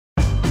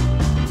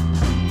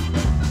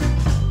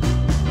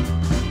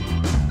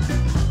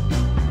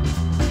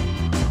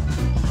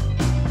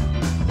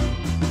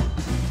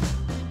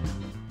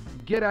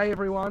G'day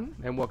everyone,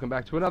 and welcome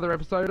back to another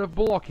episode of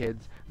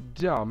Blockhead's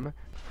Dumb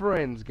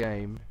Friends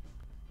Game.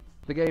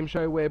 The game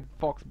show where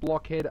Fox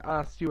Blockhead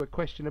asks you a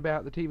question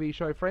about the TV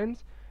show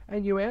Friends,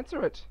 and you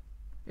answer it.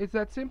 It's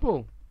that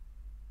simple.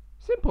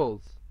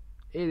 Simples.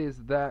 It is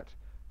that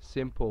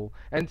simple.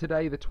 And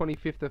today, the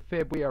 25th of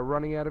Feb, we are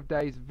running out of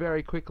days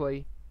very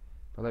quickly.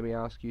 But let me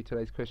ask you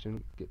today's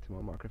question. Get to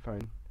my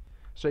microphone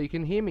so you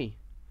can hear me.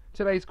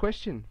 Today's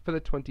question for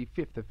the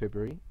 25th of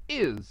February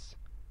is: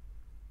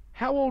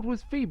 how old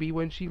was Phoebe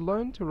when she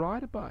learned to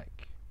ride a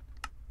bike?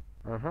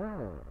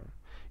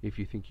 If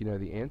you think you know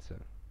the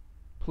answer,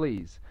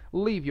 please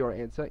leave your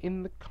answer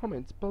in the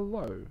comments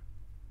below,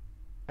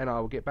 and I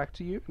will get back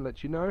to you and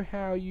let you know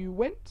how you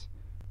went.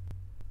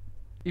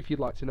 If you'd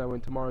like to know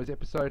when tomorrow's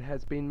episode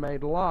has been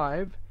made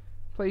live,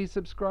 please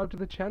subscribe to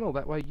the channel.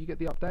 That way you get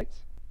the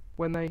updates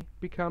when they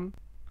become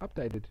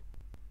updated.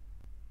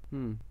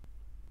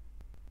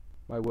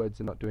 My words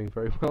are not doing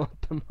very well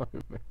at the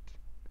moment.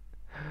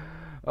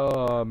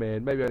 Oh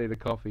man, maybe I need a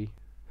coffee.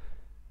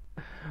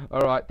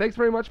 Alright, thanks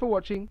very much for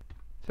watching.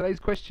 Today's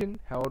question: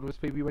 how old was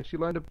Phoebe when she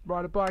learned to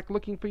ride a bike?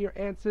 Looking for your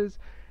answers.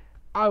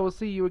 I will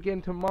see you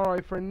again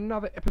tomorrow for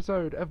another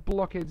episode of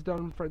Blockhead's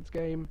Dumb Friends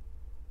Game.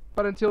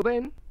 But until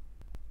then,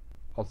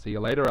 I'll see you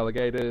later,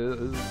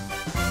 alligators.